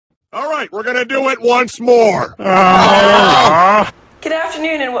All right, we're gonna do it once more. Good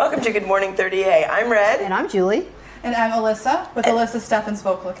afternoon and welcome to Good Morning 30A. I'm Red. And I'm Julie. And I'm Alyssa with Alyssa Steffens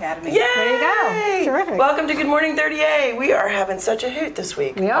Vocal Academy. Yay! There you go. Terrific. Welcome to Good Morning 30A. We are having such a hoot this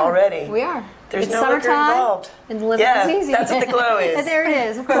week We are. already. We are. There's it's no liquor involved. And the living is easy. That's what the glow is. There it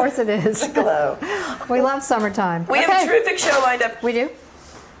is. Of course it is. The glow. We love summertime. We have a terrific show lined up We do?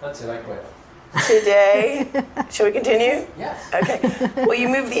 That's it, I quit. today. Shall we continue? Yes. Okay. Well, you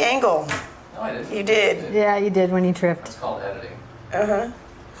moved the angle. No, I didn't. You did. Yeah, you did when you tripped. It's called editing. Uh-huh.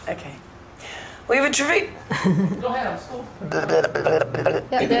 Okay. We have a terrific... Go ahead, I'm still... Yeah,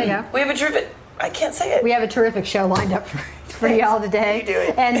 there you go. We have a terrific... I can't say it. We have a terrific show lined up for y'all today. You do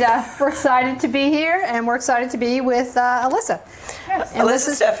it. And we're excited to be here, and we're excited to be with Alyssa. Yes. And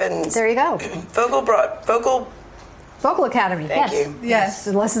Alyssa Steffens. There you go. Vocal Academy. Thank yes. you. Yes.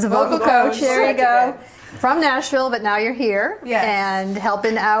 Alyssa's a vocal coach. There you go. From Nashville, but now you're here. Yes. And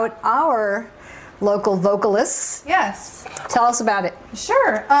helping out our local vocalists. Yes. Tell us about it.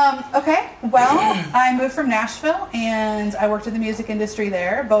 Sure. Okay. Well, I moved from Nashville and I worked in the music industry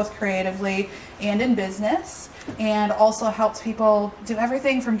there, both creatively and in business, and also helped people do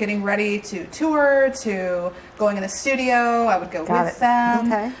everything from getting ready to tour to going in the studio. I would go with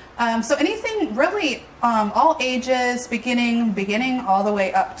them. Okay. So anything really, all ages, beginning all the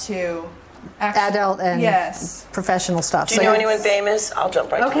way up to Adult and yes. professional stuff. Do you know anyone famous? I'll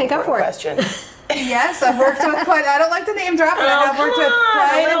jump right to the go for it. question. Yes, I've worked with quite. I don't like to name drop, but I have worked with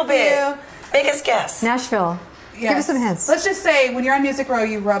quite a little few. bit. Make us guess. Nashville. Yes. Give us some hints. Let's just say when you're on Music Row,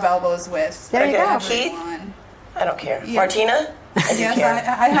 you rub elbows with. There you go. Keith? everyone. I don't care. Yeah. Martina? I do Yes, care.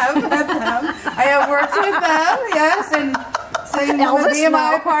 I have with them. I have worked with them. Yes, and singing Elvis? the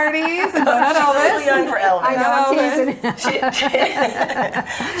BMI No. parties and going on She's a little Elvis. young for Elvis. I know, I'm Elvis. teasing.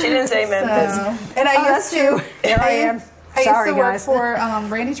 She didn't say Memphis. And I used that's true. to. There I am. I Sorry, used to work guys. for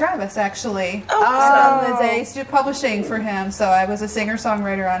Randy Travis, actually. Oh. I used to do publishing for him, so I was a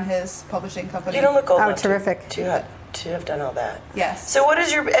singer-songwriter on his publishing company. You don't look old Oh, enough terrific. to have done all that. Yes. So what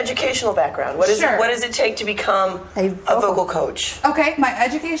is your educational background? What does it take to become A a vocal coach? Okay, my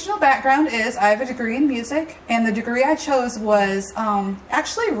educational background is I have a degree in music, and the degree I chose was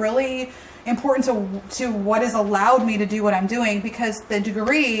actually really important to what has allowed me to do what I'm doing, because the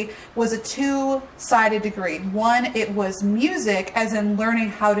degree was a two-sided degree. One, it was music, as in learning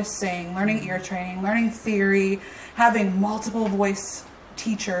how to sing, learning ear training, learning theory, having multiple voice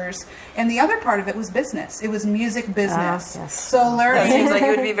teachers, and the other part of it was business. It was music business. Yes. So learning. That seems like it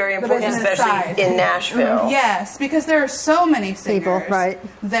would be very the important, business especially side. in Nashville. Yes, because there are so many singers right.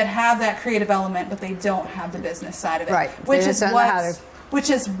 that have that creative element, but they don't have the business side of it. Right. Which They is just don't know how to which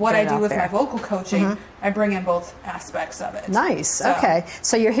is what get I it do out with there. my vocal coaching. I bring in both aspects of it. Nice. So, Okay.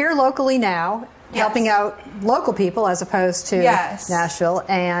 So you're here locally now, Yes. helping out local people as opposed to Yes. Nashville.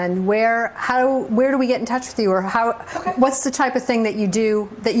 And where do we get in touch with you, or what's the type of thing that you do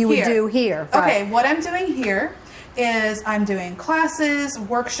that you would do here? Okay, what I'm doing here is I'm doing classes,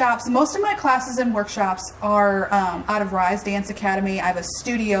 workshops. Most of my classes and workshops are out of Rise Dance Academy. I have a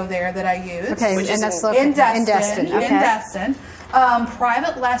studio there that I use. Okay, Which is that's in Destin. Okay. In Destin.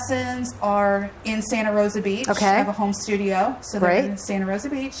 Private lessons are in Santa Rosa Beach. Okay. I have a home studio, so they're Great. in Santa Rosa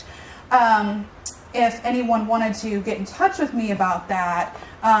Beach. If anyone wanted to get in touch with me about that,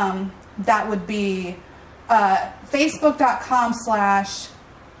 that would be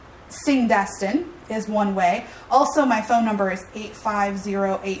facebook.com/singdestin is one way. Also, my phone number is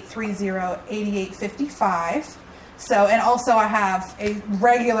 850-830-8855. So, and also I have a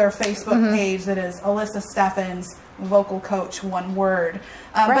regular Facebook page that is Alyssa Steffens Vocal Coach, one word.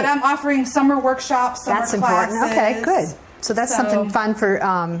 But I'm offering summer workshops, summer That's classes. important. Okay, good. So that's something fun for,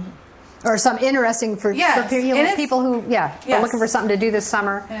 or some interesting for people who, are looking for something to do this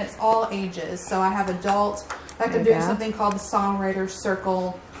summer. And it's all ages. So I have adult. Like I'm doing something called the Songwriter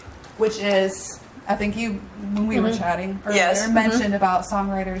Circle, which is, I think you, when we were chatting earlier, mentioned about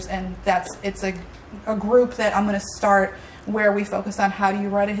songwriters, and it's a group that I'm going to start where we focus on how do you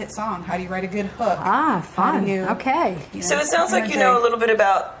write a hit song, how do you write a good hook. Fun. Okay. So it sounds like you know a little bit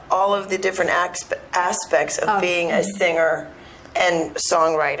about all of the different aspects of being a singer and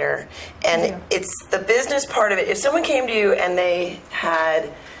songwriter, and it's the business part of it. If someone came to you and they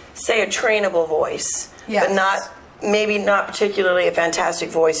had, say, a trainable voice, but maybe not particularly a fantastic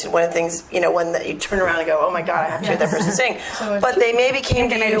voice, one of the things, when you turn around and go, oh my God, I have to hear that person sing, but they maybe came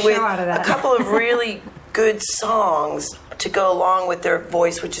to you with a couple of really good songs to go along with their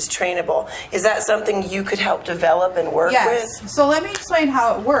voice, which is trainable. Is that something you could help develop and work with? So let me explain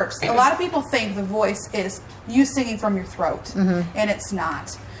how it works. A lot of people think the voice is you singing from your throat, and it's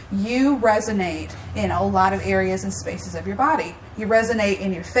not. You resonate in a lot of areas and spaces of your body. You resonate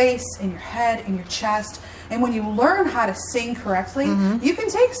in your face, in your head, in your chest. And when you learn how to sing correctly, you can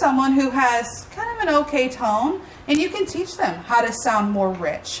take someone who has kind of an okay tone and you can teach them how to sound more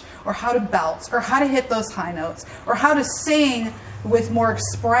rich, or how to belt, or how to hit those high notes, or how to sing with more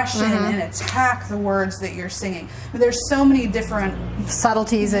expression and attack the words that you're singing. There's so many different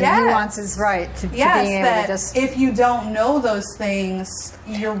subtleties and nuances, right? To being able to just, if you don't know those things,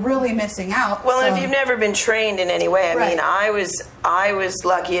 you're really missing out. Well, and if you've never been trained in any way, I mean, I was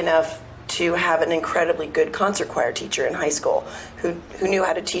lucky enough to have an incredibly good concert choir teacher in high school who knew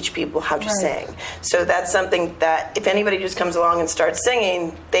how to teach people how to sing. So that's something that if anybody just comes along and starts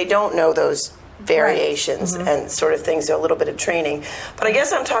singing, they don't know those variations and sort of things, so a little bit of training. But I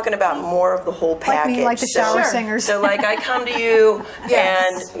guess I'm talking about more of the whole package. Like the shower singers. So like I come to you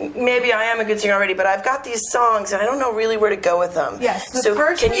and maybe I am a good singer already, but I've got these songs and I don't know really where to go with them. Yes. So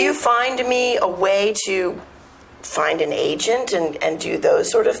can you find me a way to find an agent and do those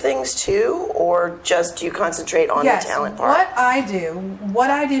sort of things too, or just do you concentrate on the talent part? What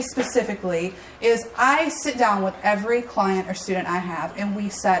I do specifically is I sit down with every client or student I have and we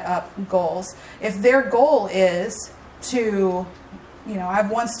set up goals. If their goal is to, you know, I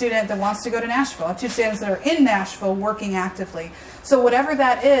have one student that wants to go to Nashville. I have two students that are in Nashville working actively. So whatever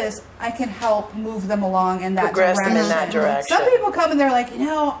that is, I can help move them along in that progress them in that direction. Some people come and they're like, you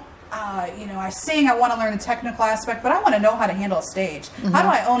know, I sing, I want to learn the technical aspect, but I want to know how to handle a stage. How do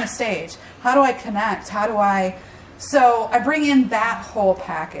I own a stage? How do I connect? So I bring in that whole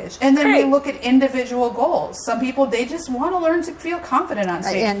package. And then we look at individual goals. Some people, they just want to learn to feel confident on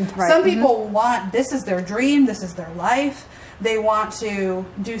stage. Some people want, this is their dream, this is their life. They want to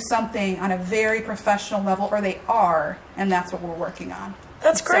do something on a very professional level, or they are, and that's what we're working on.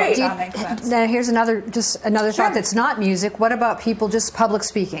 That's great. So that makes sense. Now here's another thought that's not music. What about people just public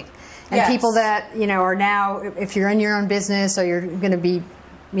speaking? And people that, you know, are now, if you're in your own business or you're going to be,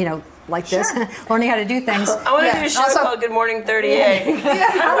 you know, like this, learning how to do things. I want to do a show called Good Morning 30A.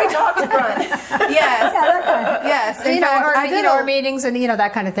 How do we talk in front? Yes. In fact, or meetings and, you know,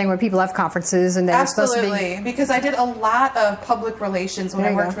 that kind of thing when people have conferences and they're supposed to be. Because I did a lot of public relations when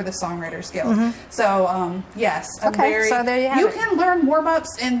I worked for the Songwriters Guild. So, yes. So there you have You it. can learn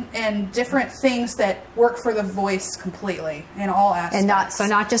warm-ups and different things that work for the voice completely in all aspects. And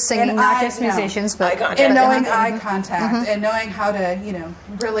not just singing, not just musicians, but and knowing eye contact and knowing how to, you know,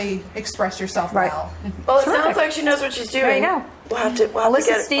 really express yourself well. Well, it sounds like she knows what she's doing. There you go. We'll have to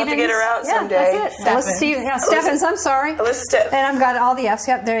get her out someday. That's it. Alyssa Steffens, I'm sorry. Alyssa Steffens. And I've got all the F's.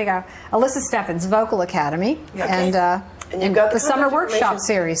 Yep, there you go. Alyssa Steffens, Vocal Academy. And you've got the summer workshop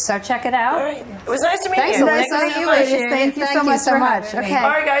series, so check it out. All right. It was nice to meet you. Nice to meet you, ladies. Thank you so much for having me. Okay. All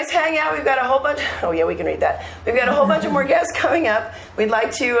right, guys, hang out. We've got a whole bunch. Oh, yeah, we can read that. We've got a whole bunch of more guests coming up. We'd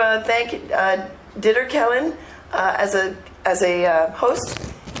like to thank Ditter Kellen as a host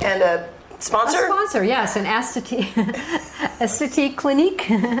and a sponsor? A sponsor, yes, an Esthétique Clinique.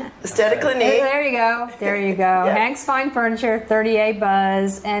 Aesthetic Clinique. There you go. There you go. Hank's Fine Furniture, 30A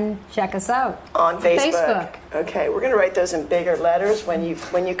Buzz, and check us out on Facebook. Okay, we're going to write those in bigger letters. When you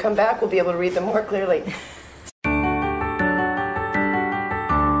come back, we'll be able to read them more clearly.